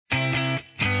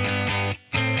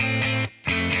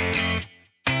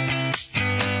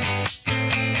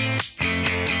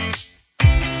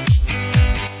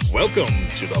Welcome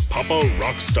to the Papa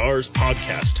Rockstars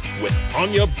podcast with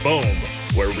Anya Bohm,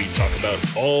 where we talk about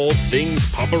all things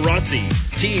paparazzi,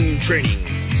 team training,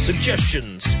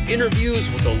 suggestions,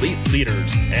 interviews with elite leaders,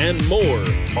 and more,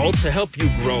 all to help you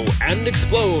grow and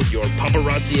explode your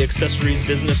paparazzi accessories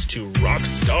business to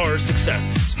rockstar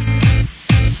success.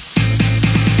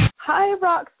 Hi,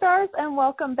 Rockstars, and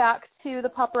welcome back to the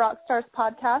Papa Rockstars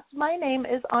podcast. My name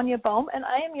is Anya Bohm, and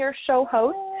I am your show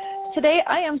host. Today,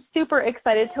 I am super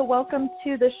excited to welcome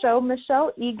to the show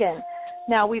Michelle Egan.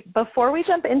 Now, before we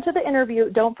jump into the interview,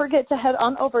 don't forget to head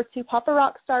on over to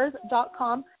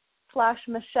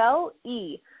paparockstars.com/Michelle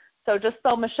E. So just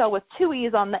spell Michelle with two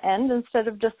E's on the end instead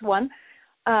of just one.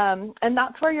 And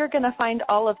that's where you're going to find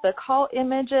all of the call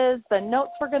images, the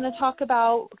notes we're going to talk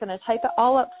about. We're going to type it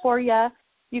all up for you.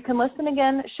 You can listen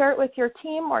again, share it with your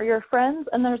team or your friends,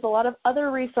 and there's a lot of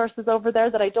other resources over there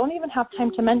that I don't even have time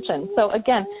to mention. So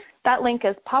again, that link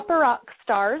is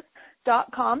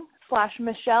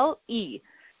paparockstars.com/Michelle E.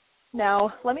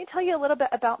 Now, let me tell you a little bit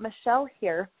about Michelle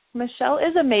here. Michelle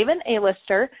is a Maven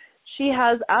A-lister. She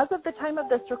has, as of the time of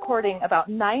this recording, about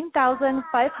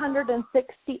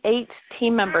 9,568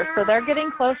 team members. So they're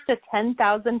getting close to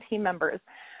 10,000 team members.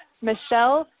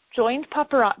 Michelle joined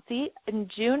paparazzi in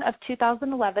June of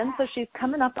 2011, so she's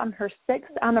coming up on her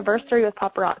 6th anniversary with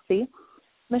paparazzi.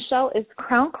 Michelle is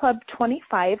Crown Club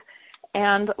 25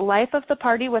 and Life of the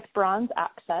Party with Bronze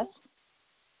Access.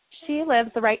 She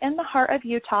lives right in the heart of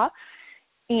Utah,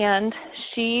 and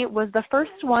she was the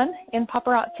first one in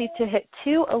paparazzi to hit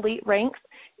 2 elite ranks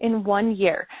in 1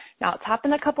 year. Now, it's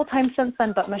happened a couple times since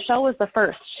then, but Michelle was the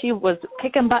first. She was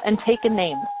kicking butt and taking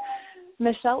names.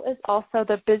 Michelle is also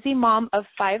the busy mom of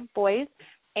 5 boys,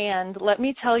 and let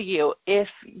me tell you, if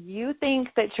you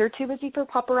think that you're too busy for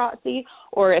paparazzi,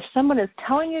 or if someone is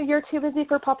telling you you're too busy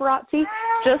for paparazzi,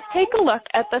 just take a look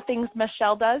at the things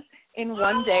Michelle does in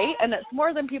 1 day, and it's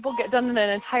more than people get done in an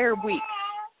entire week.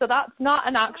 So that's not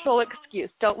an actual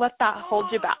excuse. Don't let that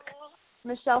hold you back.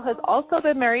 Michelle has also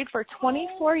been married for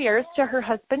 24 years to her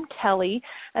husband, Kelly,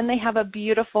 and they have a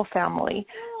beautiful family.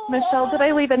 Michelle, did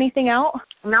I leave anything out?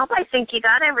 Nope, I think you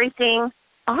got everything.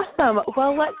 Awesome.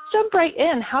 Well, let's jump right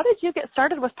in. How did you get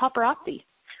started with paparazzi?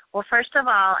 Well, first of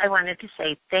all, I wanted to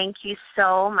say thank you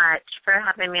so much for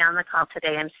having me on the call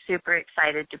today. I'm super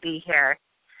excited to be here.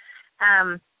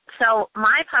 So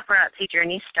my paparazzi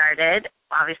journey started,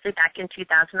 obviously, back in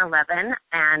 2011,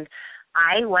 and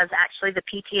I was actually the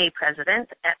PTA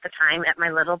president at the time at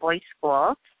my little boy's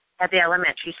school, at the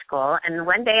elementary school. And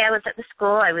one day I was at the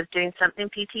school, I was doing something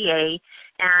PTA,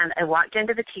 and I walked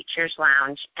into the teacher's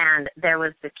lounge, and there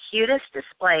was the cutest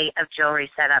display of jewelry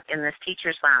set up in this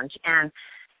teacher's lounge. And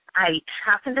I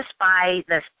happened to spy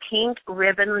this pink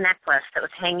ribbon necklace that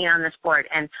was hanging on this board,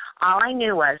 and all I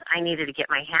knew was I needed to get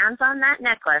my hands on that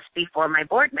necklace before my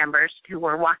board members who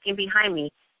were walking behind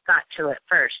me got to it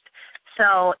first.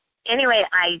 So anyway,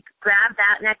 I grabbed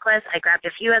that necklace, I grabbed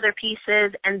a few other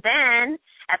pieces, and then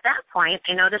at that point,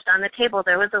 I noticed on the table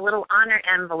there was a little honor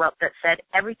envelope that said,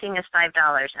 everything is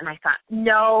 $5. And I thought,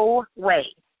 no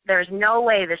way. There's no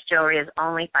way this jewelry is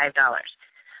only $5.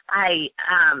 I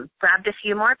grabbed a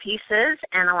few more pieces,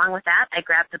 and along with that, I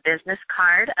grabbed the business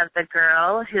card of the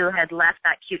girl who had left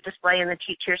that cute display in the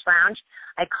teacher's lounge.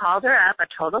 I called her up, a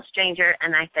total stranger,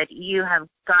 and I said, you have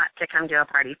got to come to a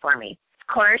party for me. Of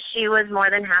course, she was more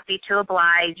than happy to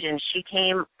oblige, and she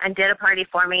came and did a party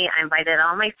for me. I invited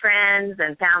all my friends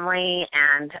and family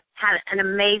and had an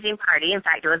amazing party. In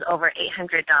fact, it was over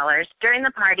 $800. During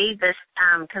the party, this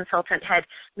consultant had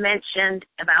mentioned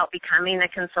about becoming a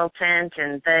consultant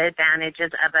and the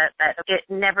advantages of it, but it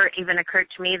never even occurred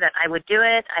to me that I would do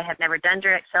it. I had never done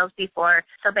direct sales before,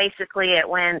 so basically it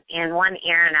went in one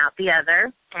ear and out the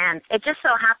other. And it just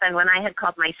so happened when I had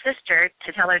called my sister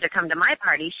to tell her to come to my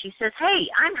party, she says, hey,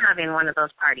 I'm having one of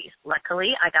those parties.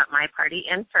 Luckily, I got my party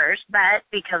in first, but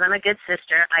because I'm a good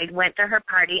sister, I went to her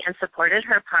party and supported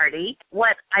her party.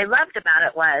 What I loved about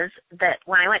it was that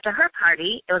when I went to her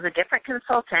party, it was a different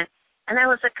consultant, and there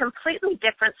was a completely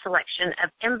different selection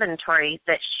of inventory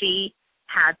that she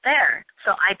had there.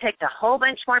 So I picked a whole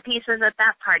bunch more pieces at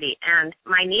that party, and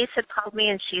my niece had called me,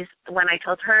 and when I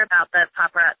told her about the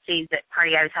paparazzi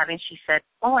party I was having, she said,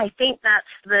 oh, I think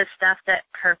that's the stuff that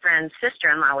her friend's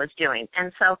sister-in-law was doing.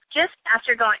 And so just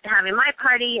after having my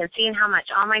party and seeing how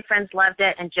much all my friends loved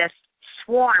it and just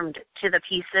swarmed to the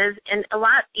pieces, and a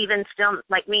lot even still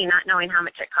like me not knowing how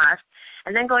much it cost,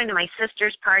 and then going to my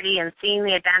sister's party and seeing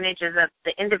the advantages of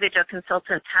the individual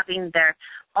consultants having their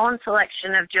own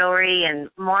selection of jewelry and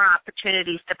more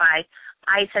opportunities to buy,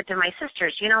 I said to my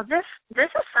sisters, this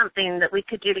is something that we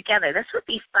could do together. This would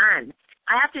be fun.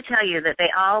 I have to tell you that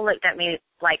they all looked at me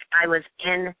like I was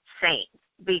insane. insane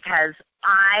because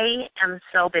I am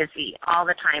so busy all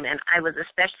the time, and I was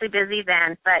especially busy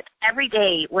then, but every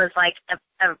day was like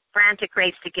a frantic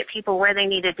race to get people where they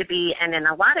needed to be, and in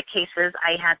a lot of cases,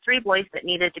 I had 3 boys that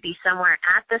needed to be somewhere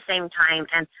at the same time,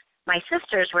 and my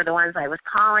sisters were the ones I was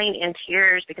calling in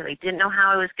tears because I didn't know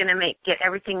how I was going to get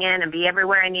everything in and be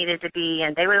everywhere I needed to be,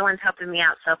 and they were the ones helping me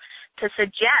out. So to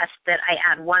suggest that I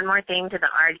add one more thing to the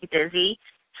already busy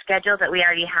schedule that we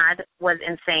already had was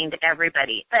insane to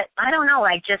everybody. But I don't know,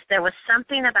 there was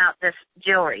something about this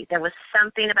jewelry. There was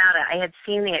something about it. I had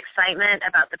seen the excitement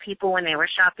about the people when they were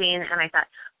shopping, and I thought,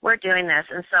 we're doing this.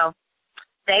 And so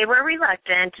they were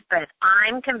reluctant, but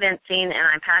I'm convincing, and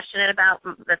I'm passionate about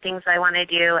the things I want to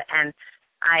do, and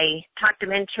I talked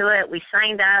them into it. We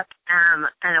signed up,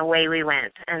 and away we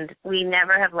went. And we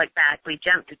never have looked back. We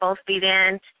jumped both feet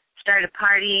in, started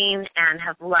partying, and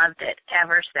have loved it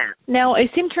ever since. Now, I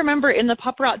seem to remember in the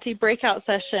paparazzi breakout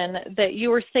session that you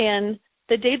were saying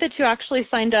the day that you actually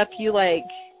signed up, you,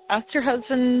 asked your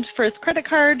husband for his credit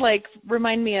card.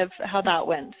 Remind me of how that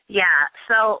went. Yeah,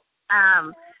 so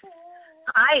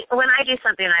when I do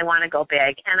something, I want to go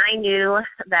big, and I knew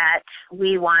that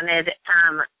I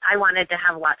wanted to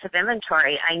have lots of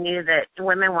inventory. I knew that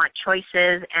women want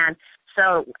choices, and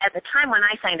so at the time when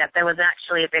I signed up, there was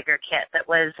actually a bigger kit that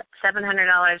was $700,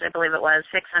 I believe it was,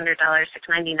 $600,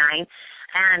 $699,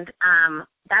 and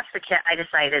that's the kit I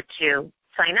decided to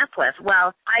sign up with.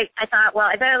 Well, I thought,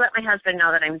 I better let my husband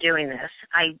know that I'm doing this.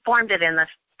 I formed it in the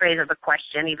phrase of a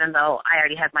question, even though I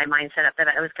already had my mind set up that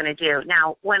I was going to do.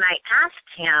 Now, when I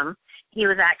asked him, he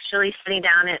was actually sitting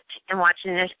down and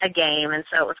watching a game, and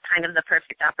so it was kind of the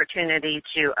perfect opportunity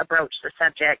to broach the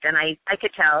subject, and I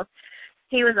could tell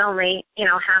he was only,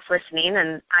 half listening,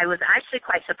 and I was actually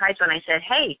quite surprised when I said,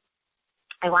 hey,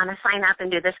 I want to sign up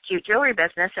and do this cute jewelry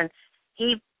business, and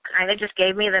he kind of just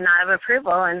gave me the nod of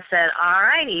approval and said, all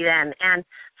righty then. And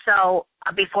so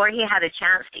before he had a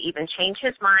chance to even change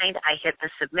his mind, I hit the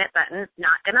submit button.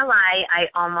 Not going to lie, I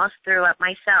almost threw up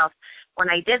myself when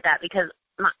I did that because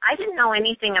I didn't know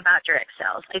anything about direct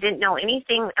sales. I didn't know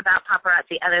anything about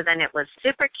paparazzi other than it was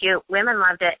super cute, women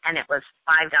loved it, and it was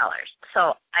 $5.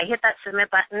 So I hit that submit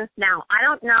button. Now, I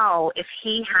don't know if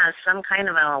he has some kind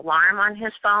of an alarm on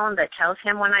his phone that tells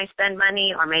him when I spend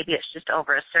money, or maybe it's just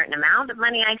over a certain amount of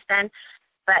money I spend,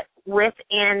 but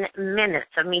within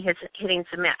minutes of me hitting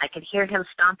submit, I could hear him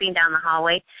stomping down the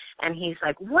hallway, and he's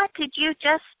like, what did you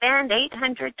just spend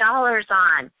 $800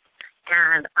 on?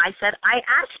 And I said, I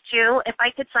asked you if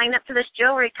I could sign up to this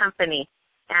jewelry company.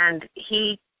 And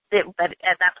but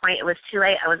at that point it was too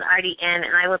late. I was already in,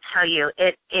 and I will tell you,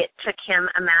 it took him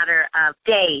a matter of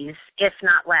days, if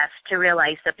not less, to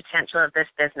realize the potential of this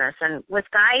business. And with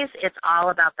guys, it's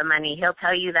all about the money. He'll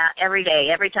tell you that every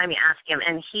day, every time you ask him.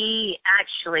 And he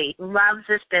actually loves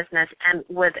this business and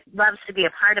loves to be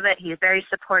a part of it. He's very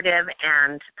supportive,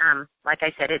 and like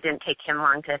I said, it didn't take him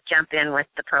long to jump in with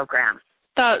the program.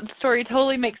 That story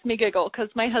totally makes me giggle because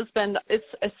my husband, it's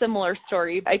a similar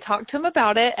story. I talked to him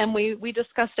about it, and we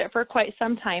discussed it for quite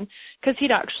some time because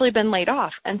he'd actually been laid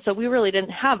off. And so we really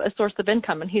didn't have a source of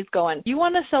income. And he's going, you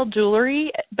want to sell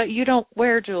jewelry, but you don't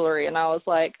wear jewelry. And I was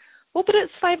like, well, but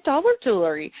it's $5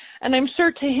 jewelry. And I'm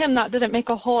sure to him that didn't make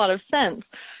a whole lot of sense.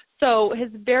 So his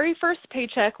very first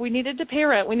paycheck, we needed to pay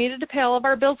rent. We needed to pay all of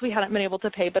our bills we hadn't been able to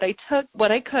pay, but I took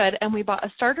what I could, and we bought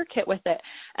a starter kit with it.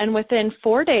 And within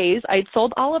 4 days, I'd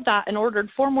sold all of that and ordered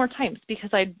 4 more times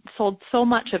because I'd sold so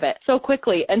much of it so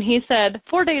quickly. And he said,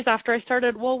 4 days after I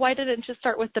started, well, why didn't you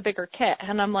start with the bigger kit?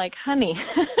 And I'm like, honey,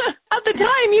 at the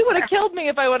time, you would have killed me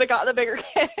if I would have got the bigger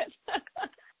kit.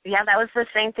 Yeah, that was the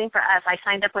same thing for us. I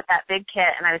signed up with that big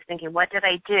kit, and I was thinking, what did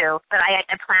I do? But I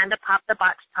planned to pop the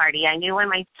box party. I knew when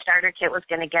my starter kit was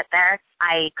going to get there.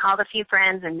 I called a few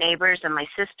friends and neighbors and my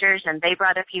sisters, and they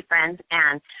brought a few friends,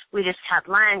 and we just had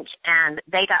lunch, and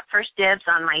they got first dibs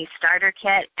on my starter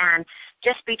kit. And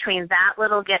just between that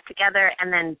little get-together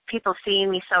and then people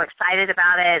seeing me so excited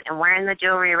about it and wearing the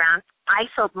jewelry around, I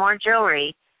sold more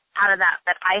jewelry out of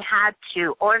that I had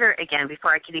to order again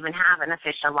before I could even have an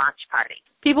official launch party.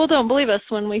 People don't believe us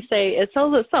when we say it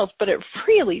sells itself, but it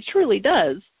really, truly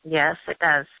does. Yes, it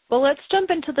does. Well, let's jump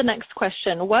into the next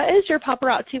question. What is your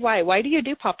paparazzi why? Why do you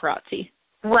do paparazzi?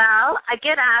 Well, I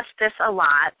get asked this a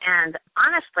lot, and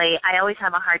honestly, I always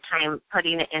have a hard time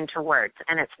putting it into words.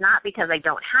 And it's not because I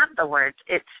don't have the words.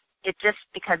 It's just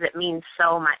because it means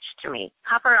so much to me.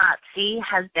 Paparazzi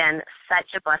has been such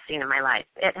a blessing in my life.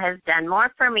 It has done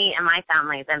more for me and my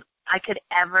family than I could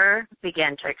ever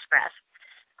begin to express.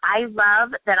 I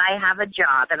love that I have a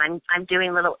job, and I'm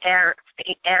doing little air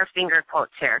finger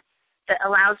quotes here, that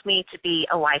allows me to be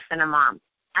a wife and a mom.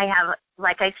 I have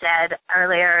like I said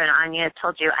earlier, and Anya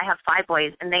told you, I have 5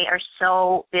 boys, and they are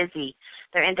so busy.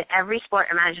 They're into every sport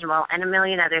imaginable and a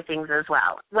million other things as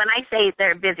well. When I say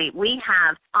they're busy, we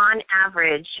have, on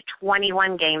average,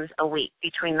 21 games a week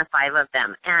between the 5 of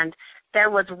them. And there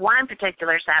was one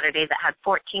particular Saturday that had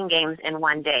 14 games in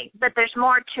one day. But there's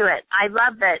more to it. I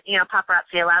love that,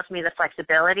 paparazzi allows me the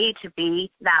flexibility to be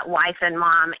that wife and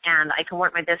mom, and I can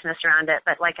work my business around it.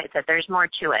 But like I said, there's more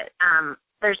to it.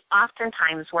 There's often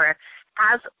times where,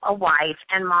 as a wife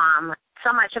and mom,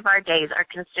 so much of our days are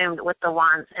consumed with the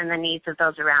wants and the needs of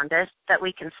those around us that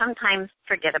we can sometimes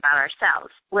forget about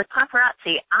ourselves. With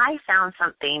paparazzi, I found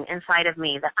something inside of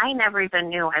me that I never even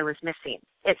knew I was missing.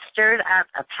 It stirred up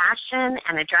a passion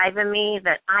and a drive in me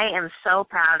that I am so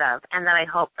proud of, and that I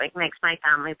hope it makes my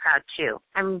family proud too.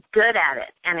 I'm good at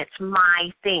it, and it's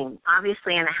my thing.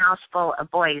 Obviously, in a house full of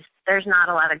boys, there's not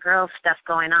a lot of girl stuff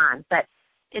going on, but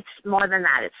it's more than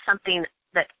that. It's something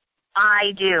that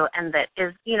I do and that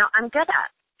is, I'm good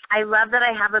at. I love that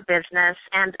I have a business,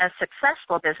 and a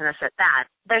successful business at that.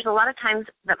 There's a lot of times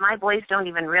that my boys don't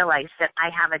even realize that I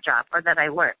have a job or that I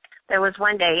work. There was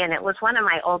one day, and it was one of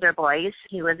my older boys.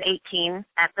 He was 18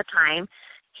 at the time.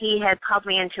 He had called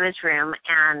me into his room,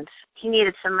 and he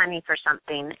needed some money for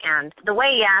something. And the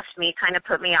way he asked me kind of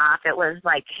put me off. It was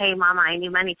like, hey, Mama, I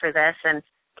need money for this. And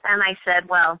I said,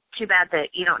 well, too bad that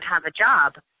you don't have a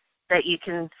job, that you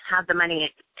can have the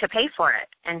money to pay for it.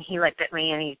 And he looked at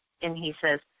me and he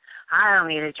says, I don't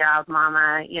need a job,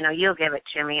 Mama. You'll give it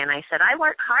to me. And I said, I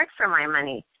work hard for my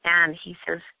money. And he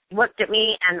says, looked at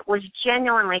me and was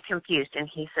genuinely confused. And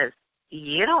he says,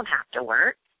 you don't have to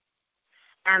work.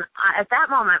 And at that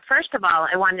moment, first of all,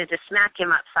 I wanted to smack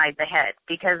him upside the head,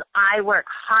 because I work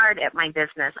hard at my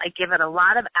business. I give it a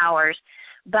lot of hours,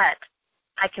 but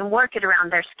I can work it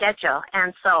around their schedule.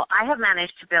 And so I have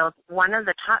managed to build one of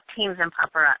the top teams in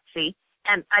paparazzi,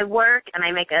 and I work and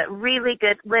I make a really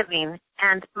good living,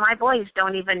 and my boys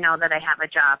don't even know that I have a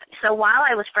job. So while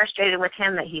I was frustrated with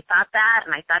him that he thought that,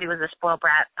 and I thought he was a spoiled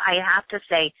brat, I have to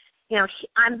say,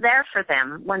 I'm there for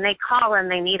them. When they call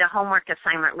and they need a homework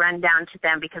assignment run down to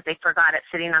them because they forgot it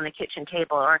sitting on the kitchen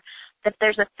table, or if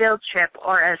there's a field trip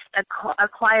or a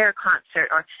choir concert,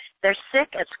 or they're sick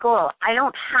at school, I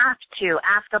don't have to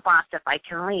ask the boss if I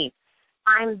can leave.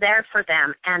 I'm there for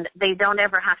them, and they don't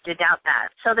ever have to doubt that.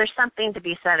 So there's something to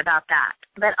be said about that.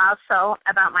 But also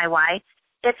about my wife,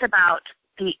 it's about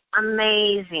the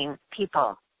amazing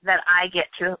people that I get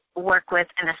to work with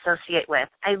and associate with.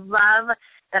 I love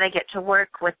that I get to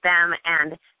work with them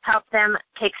and help them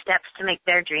take steps to make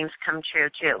their dreams come true,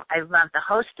 too. I love the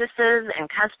hostesses and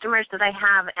customers that I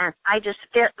have, and I just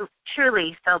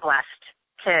truly feel blessed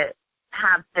to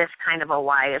have this kind of a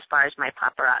why as far as my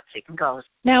paparazzi goes.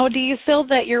 Now, do you feel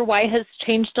that your why has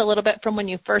changed a little bit from when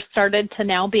you first started to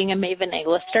now being a Maven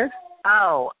A-lister?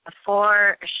 Oh,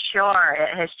 for sure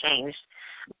it has changed.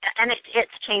 And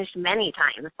it's changed many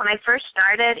times. When I first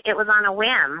started, it was on a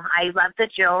whim. I loved the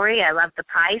jewelry, I loved the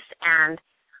price, and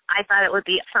I thought it would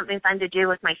be something fun to do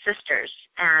with my sisters.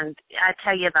 And I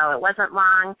tell you, though, it wasn't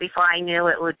long before I knew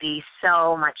it would be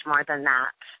so much more than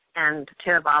that, and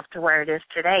to evolve to where it is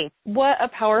today. What a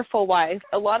powerful wife.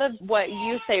 A lot of what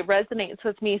you say resonates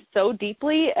with me so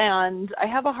deeply, and I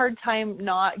have a hard time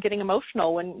not getting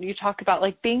emotional when you talk about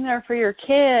being there for your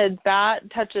kids. That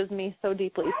touches me so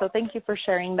deeply, so thank you for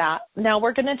sharing that. Now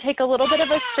we're going to take a little bit of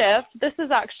a shift. This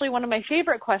is actually one of my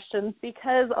favorite questions,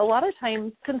 because a lot of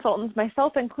times consultants,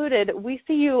 myself included, we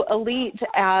see you elite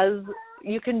as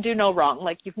you can do no wrong.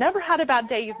 You've never had a bad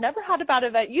day, you've never had a bad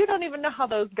event, you don't even know how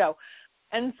those go.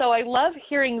 And so I love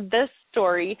hearing this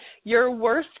story, your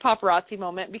worst paparazzi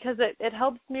moment, because it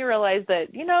helps me realize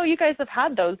that, you guys have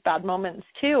had those bad moments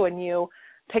too, and you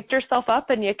picked yourself up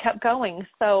and you kept going.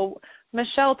 So,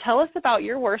 Michelle, tell us about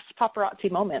your worst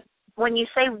paparazzi moment. When you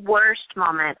say worst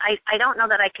moment, I don't know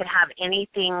that I could have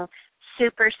anything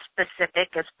super specific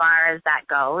as far as that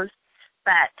goes,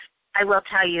 but I will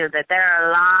tell you that there are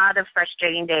a lot of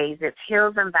frustrating days. It's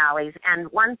hills and valleys, and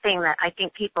one thing that I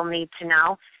think people need to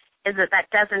know is that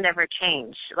doesn't ever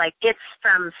change. It's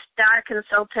from star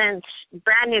consultant,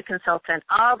 brand new consultant,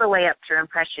 all the way up through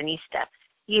impressionista.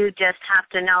 You just have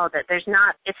to know that it's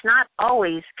not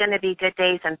always going to be good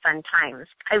days and fun times.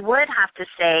 I would have to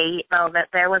say, though, that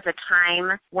there was a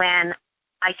time when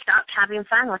I stopped having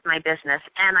fun with my business,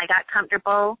 and I got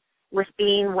comfortable with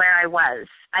being where I was.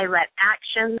 I let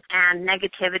actions and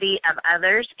negativity of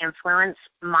others influence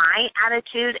my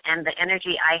attitude and the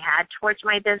energy I had towards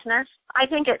my business. I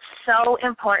think it's so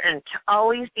important to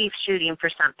always be shooting for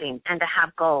something and to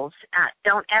have goals.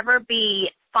 Don't ever be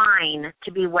fine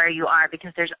to be where you are,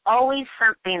 because there's always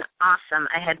something awesome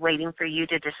ahead waiting for you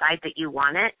to decide that you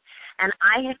want it. And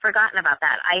I had forgotten about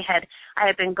that. I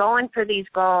had been going for these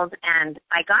goals, and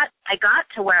I got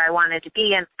to where I wanted to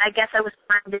be, and I guess I was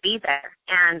trying to be there.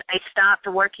 And I stopped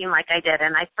working like I did,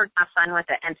 and I forgot fun with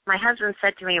it. And my husband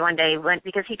said to me one day,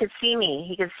 because he could see me,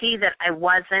 he could see that I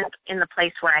wasn't in the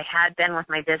place where I had been with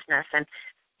my business, and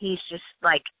he's just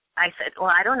like, I said,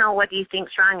 well, I don't know, what do you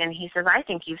think's wrong? And he says, I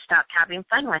think you've stopped having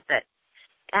fun with it.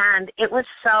 And it was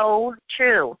so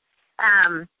true.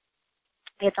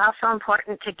 It's also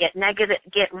important to get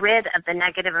rid of the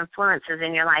negative influences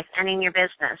in your life and in your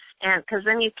business. And because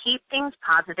when you keep things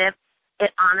positive,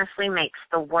 it honestly makes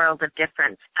the world of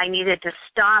difference. I needed to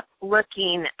stop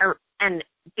looking and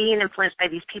being influenced by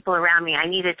these people around me. I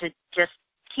needed to just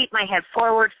keep my head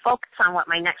forward, focus on what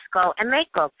my next goal, and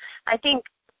make goals. I think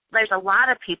there's a lot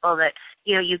of people that,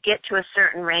 you get to a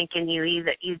certain rank and you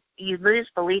lose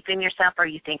belief in yourself, or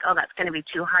you think, oh, that's going to be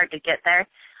too hard to get there.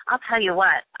 I'll tell you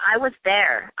what, I was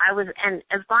there. And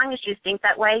as long as you think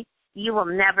that way, you will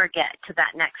never get to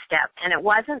that next step. And it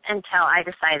wasn't until I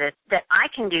decided that I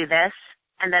can do this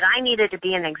and that I needed to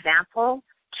be an example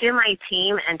to my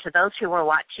team and to those who were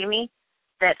watching me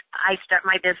that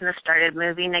my business started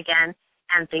moving again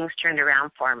and things turned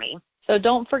around for me. So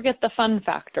don't forget the fun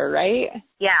factor, right?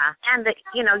 Yeah, and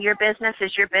your business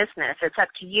is your business. It's up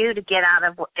to you to get out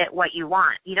of it what you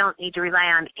want. You don't need to rely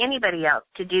on anybody else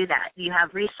to do that. You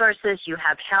have resources, you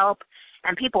have help,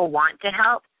 and people want to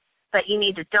help, but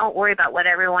don't worry about what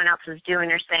everyone else is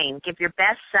doing or saying. Give your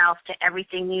best self to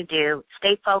everything you do.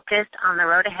 Stay focused on the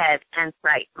road ahead, and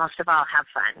most of all, have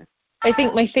fun. I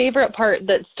think my favorite part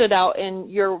that stood out in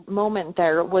your moment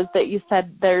there was that you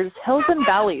said there's hills and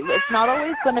valleys. It's not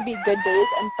always going to be good days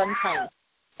and fun times.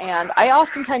 And I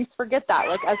oftentimes forget that,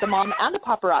 like as a mom and a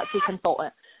paparazzi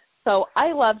consultant. So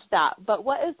I loved that. But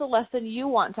what is the lesson you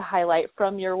want to highlight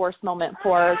from your worst moment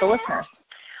for the listeners?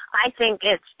 I think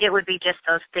it would be just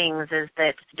those things, is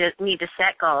that you need to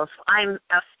set goals. I'm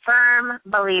a firm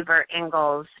believer in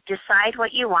goals. Decide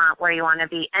what you want, where you want to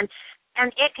be.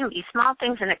 And it can be small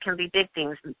things and it can be big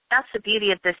things. That's the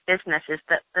beauty of this business, is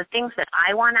that the things that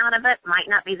I want out of it might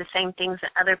not be the same things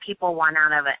that other people want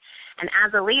out of it. And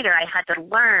as a leader, I had to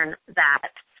learn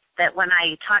that when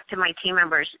I talked to my team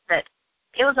members, that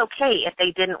it was okay if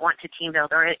they didn't want to team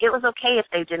build, or it was okay if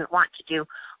they didn't want to do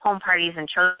home parties and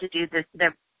chose to do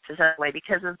their business way.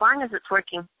 Because as long as it's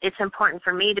working, it's important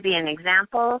for me to be an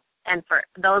example, and for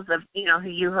those of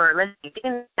who are listening, be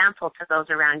an example to those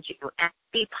around you, and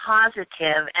be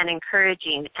positive and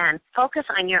encouraging, and focus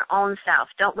on your own self.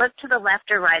 Don't look to the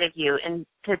left or right of you and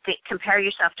compare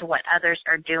yourself to what others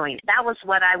are doing. That was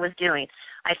what I was doing.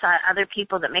 I saw other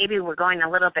people that maybe were going a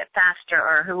little bit faster,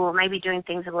 or who were maybe doing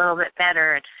things a little bit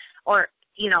better, or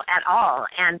at all.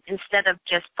 And instead of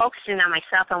just focusing on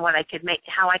myself and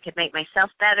how I could make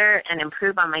myself better and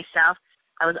improve on myself,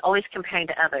 I was always comparing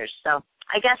to others. So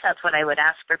I guess that's what I would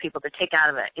ask for people to take out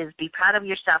of it, is be proud of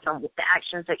yourself and the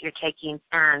actions that you're taking,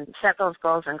 and set those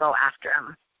goals and go after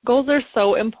them. Goals are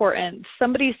so important.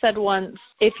 Somebody said once,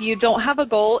 if you don't have a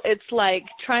goal, it's like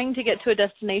trying to get to a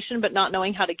destination but not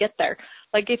knowing how to get there.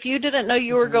 Like if you didn't know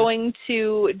you were going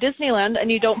to Disneyland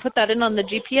and you don't put that in on the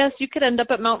GPS, you could end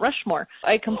up at Mount Rushmore.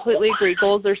 I completely agree.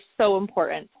 Goals are so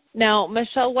important. Now,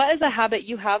 Michelle, what is a habit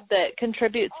you have that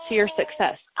contributes to your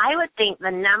success? I would think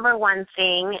the number one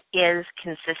thing is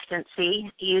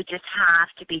consistency. You just have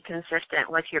to be consistent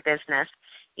with your business.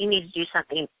 You need to do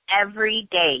something every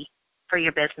day for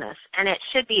your business, and it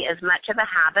should be as much of a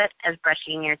habit as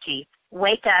brushing your teeth.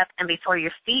 Wake up, and before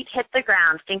your feet hit the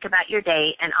ground, think about your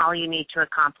day and all you need to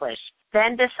accomplish.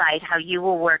 Then decide how you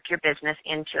will work your business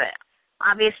into it.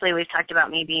 Obviously, we've talked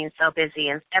about me being so busy,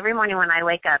 and every morning when I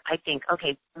wake up, I think,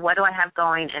 okay, what do I have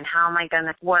going, and how am I going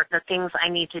to work the things I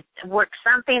need to work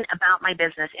something about my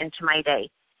business into my day?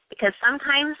 Because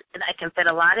sometimes I can fit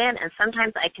a lot in, and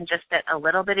sometimes I can just fit a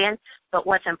little bit in, but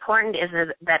what's important is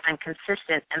that I'm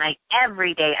consistent, and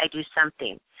every day I do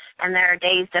something. And there are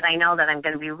days that I know that I'm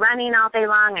going to be running all day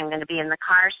long, I'm going to be in the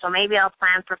car, so maybe I'll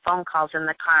plan for phone calls in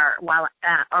the car while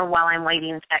I'm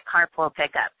waiting at carpool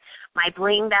pickup. My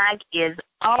bling bag is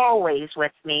always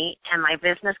with me, and my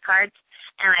business cards,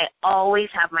 and I always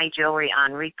have my jewelry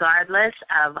on, regardless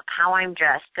of how I'm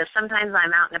dressed, because sometimes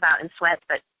I'm out and about in sweats,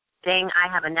 but dang,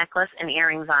 I have a necklace and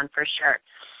earrings on for sure.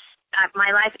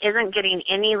 My life isn't getting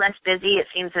any less busy. It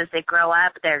seems as they grow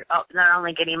up, they're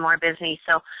only getting more busy.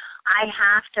 So I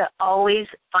have to always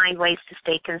find ways to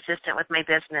stay consistent with my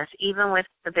business, even with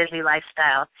the busy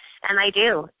lifestyle. And I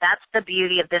do. That's the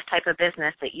beauty of this type of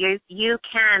business, that you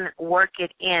can work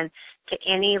it in to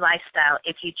any lifestyle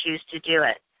if you choose to do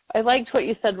it. I liked what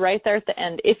you said right there at the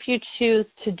end. If you choose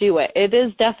to do it, it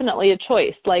is definitely a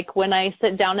choice. Like when I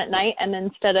sit down at night and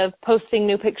instead of posting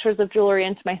new pictures of jewelry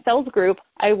into my sales group,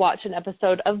 I watch an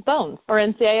episode of Bones or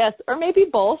NCIS or maybe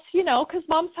both, because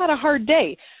Mom's had a hard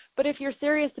day. But if you're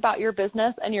serious about your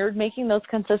business and you're making those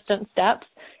consistent steps,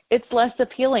 it's less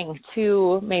appealing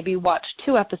to maybe watch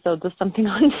 2 episodes of something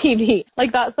on TV.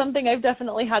 Like that's something I've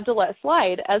definitely had to let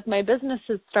slide as my business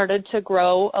has started to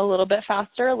grow a little bit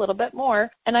faster, a little bit more,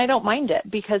 and I don't mind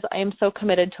it because I am so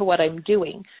committed to what I'm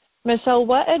doing. Michelle,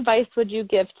 what advice would you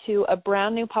give to a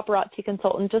brand new paparazzi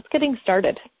consultant just getting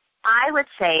started? I would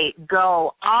say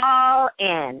go all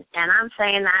in, and I'm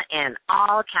saying that in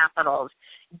all capitals.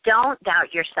 Don't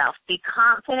doubt yourself. Be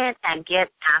confident and get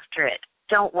after it.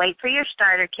 Don't wait for your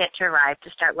starter kit to arrive to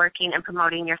start working and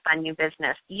promoting your fun new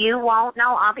business. You won't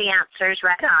know all the answers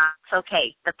right off. It's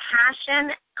okay. The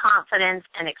passion, confidence,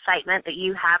 and excitement that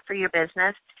you have for your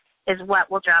business is what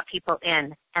will draw people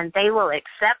in, and they will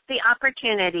accept the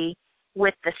opportunity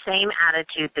with the same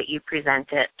attitude that you present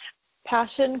it.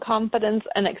 Passion, confidence,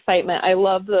 and excitement. I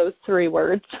love those 3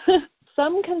 words.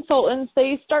 Some consultants,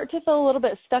 they start to feel a little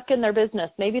bit stuck in their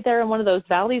business. Maybe they're in one of those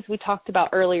valleys we talked about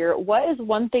earlier. What is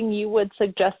one thing you would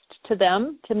suggest to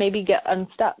them to maybe get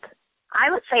unstuck? I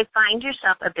would say find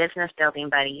yourself a business building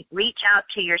buddy. Reach out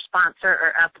to your sponsor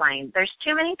or upline. There's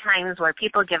too many times where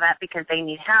people give up because they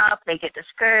need help, they get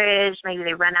discouraged, maybe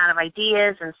they run out of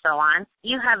ideas and so on.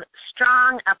 You have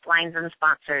strong uplines and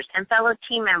sponsors and fellow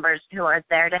team members who are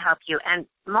there to help you, and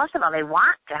most of all, they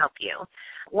want to help you.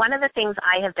 One of the things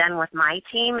I have done with my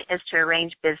team is to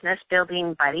arrange business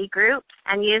building buddy groups,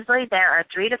 and usually there are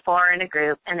 3 to 4 in a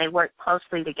group, and they work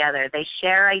closely together. They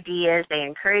share ideas, they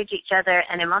encourage each other,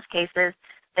 and in most cases,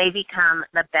 they become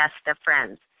the best of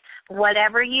friends.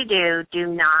 Whatever you do, do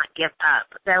not give up.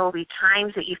 There will be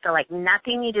times that you feel like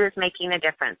nothing you do is making a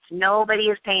difference. Nobody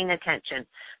is paying attention.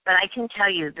 But I can tell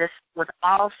you this with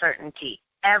all certainty.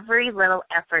 Every little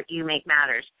effort you make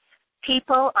matters.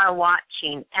 People are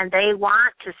watching, and they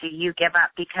want to see you give up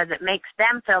because it makes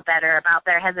them feel better about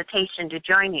their hesitation to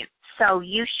join you. So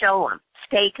you show them.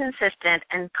 Stay consistent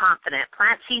and confident.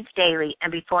 Plant seeds daily,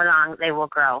 and before long, they will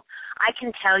grow. I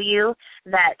can tell you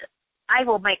that I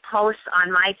will make posts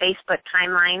on my Facebook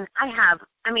timeline. I have,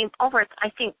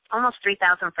 almost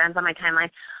 3,000 friends on my timeline.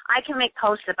 I can make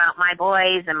posts about my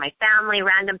boys and my family,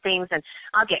 random things, and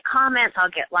I'll get comments,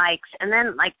 I'll get likes, and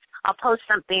then, I'll post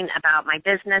something about my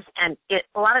business, and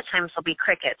a lot of times it'll be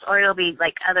crickets, or it'll be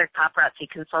other paparazzi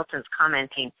consultants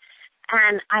commenting.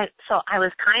 And I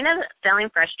was kind of feeling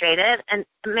frustrated and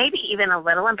maybe even a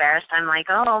little embarrassed. I'm like,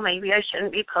 maybe I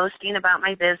shouldn't be posting about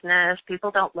my business.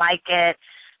 People don't like it.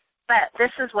 But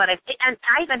this is what and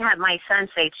I even had my son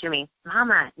say to me,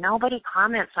 Mama, nobody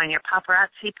comments on your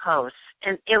paparazzi posts.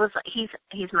 And it was,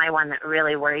 he's my one that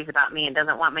really worries about me and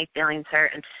doesn't want my feelings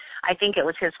hurt. And I think it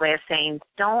was his way of saying,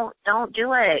 don't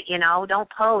do it, don't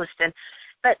post.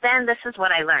 But then this is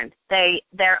what I learned.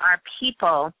 There are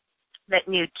people that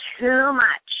knew too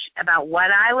much about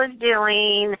what I was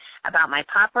doing, about my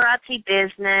paparazzi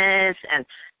business and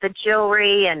the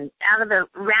jewelry, and out of the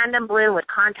random blue would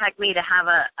contact me to have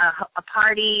a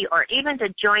party or even to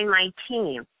join my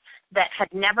team, that had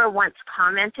never once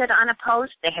commented on a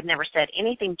post. They had never said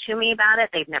anything to me about it.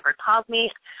 They've never called me.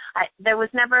 There was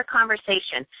never a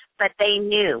conversation, but they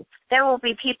knew. There will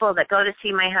be people that go to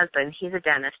see my husband. He's a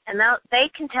dentist, and they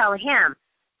can tell him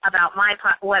about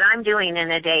what I'm doing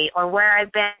in a day or where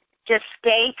I've been. Just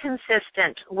stay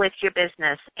consistent with your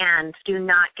business and do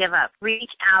not give up. Reach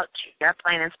out to your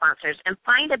upline and sponsors and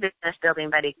find a business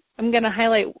building buddy. I'm going to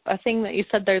highlight a thing that you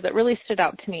said there that really stood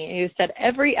out to me. You said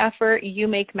every effort you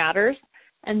make matters,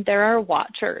 and there are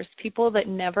watchers, people that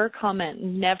never comment,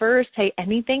 never say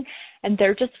anything, and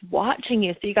they're just watching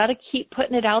you. So you got to keep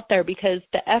putting it out there because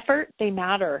the effort, they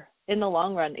matter in the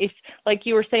long run. If, like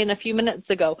you were saying a few minutes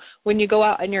ago, when you go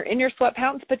out and you're in your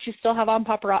sweatpants but you still have on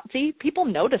paparazzi, people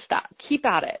notice that. Keep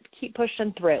at it. Keep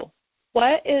pushing through.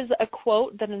 What is a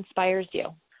quote that inspires you?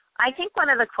 I think one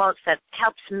of the quotes that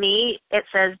helps me, it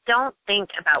says, don't think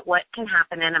about what can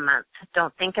happen in a month.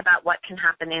 Don't think about what can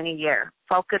happen in a year.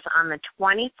 Focus on the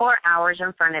 24 hours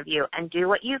in front of you and do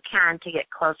what you can to get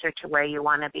closer to where you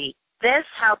want to be. This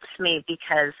helps me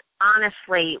because,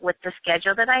 honestly, with the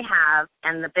schedule that I have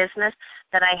and the business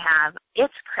that I have,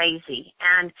 it's crazy.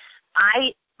 And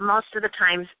I, most of the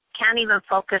times, can't even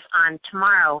focus on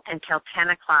tomorrow until 10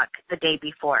 o'clock the day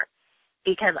before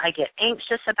because I get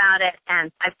anxious about it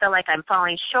and I feel like I'm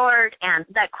falling short. And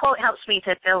that quote helps me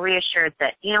to feel reassured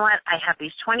that, you know what, I have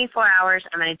these 24 hours.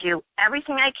 I'm going to do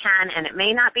everything I can, and it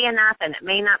may not be enough and it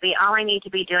may not be all I need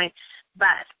to be doing,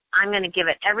 but I'm going to give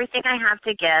it everything I have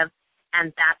to give.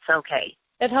 and that's okay.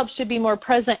 It helps you be more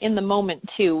present in the moment,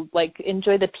 too. Like,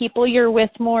 enjoy the people you're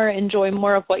with more, enjoy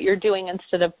more of what you're doing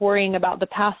instead of worrying about the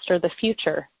past or the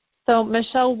future. So,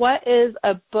 Michelle, what is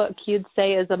a book you'd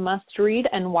say is a must-read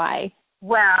and why?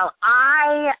 Well,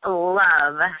 I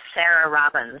love Sarah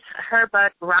Robbins. Her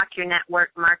book, Rock Your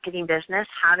Network Marketing Business,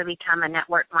 How to Become a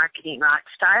Network Marketing Rock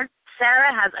Star.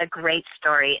 Sarah has a great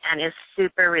story and is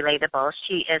super relatable.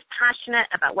 She is passionate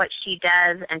about what she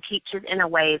does and teaches in a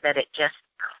way that it just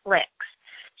clicks.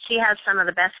 She has some of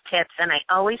the best tips, and I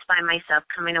always find myself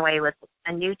coming away with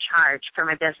a new charge for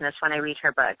my business when I read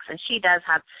her books. And she does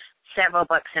have several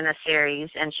books in a series,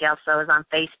 and she also is on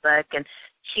Facebook. And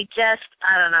she just,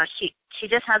 I don't know, she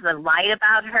just has a light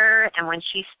about her, and when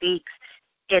she speaks,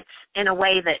 it's in a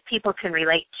way that people can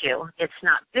relate to. It's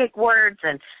not big words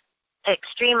and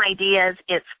extreme ideas.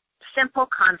 It's simple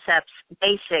concepts,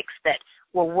 basics that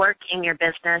will work in your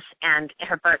business, and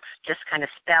her books just kind of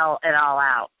spell it all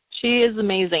out. She is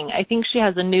amazing. I think she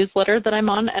has a newsletter that I'm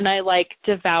on, and I,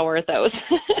 devour those.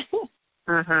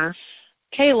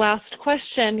 Okay, last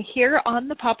question. Here on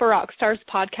the Papa Rockstars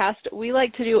podcast, we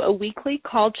like to do a weekly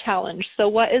call challenge. So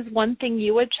what is one thing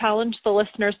you would challenge the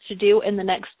listeners to do in the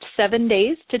next 7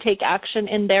 days to take action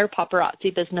in their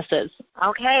paparazzi businesses?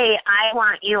 Okay, I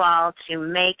want you all to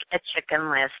make a chicken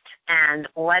list. And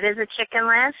what is a chicken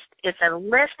list? It's a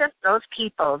list of those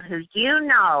people who you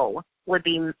know would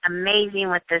be amazing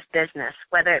with this business,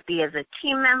 whether it be as a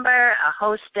team member, a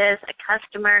hostess, a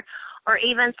customer, or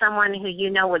even someone who you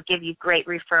know would give you great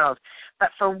referrals.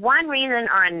 But for one reason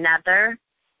or another,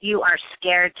 you are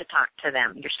scared to talk to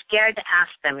them. You're scared to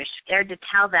ask them. You're scared to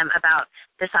tell them about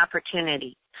this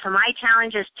opportunity. So my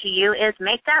challenge is to you is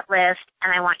make that list,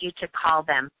 and I want you to call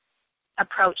them,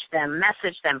 approach them,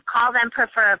 message them, call them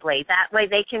preferably. That way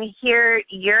they can hear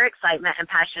your excitement and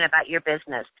passion about your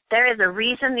business. There is a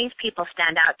reason these people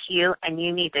stand out to you, and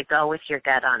you need to go with your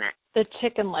gut on it. The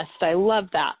chicken list. I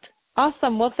love that.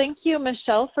 Awesome. Well, thank you,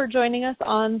 Michelle, for joining us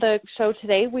on the show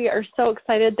today. We are so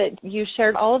excited that you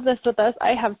shared all of this with us.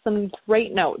 I have some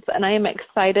great notes, and I am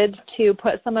excited to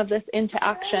put some of this into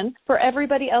action. For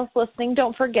everybody else listening,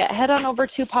 don't forget, head on over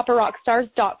to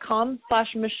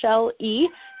paparockstars.com/Michelle E.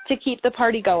 to keep the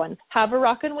party going. Have a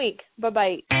rockin' week.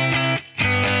 Bye-bye.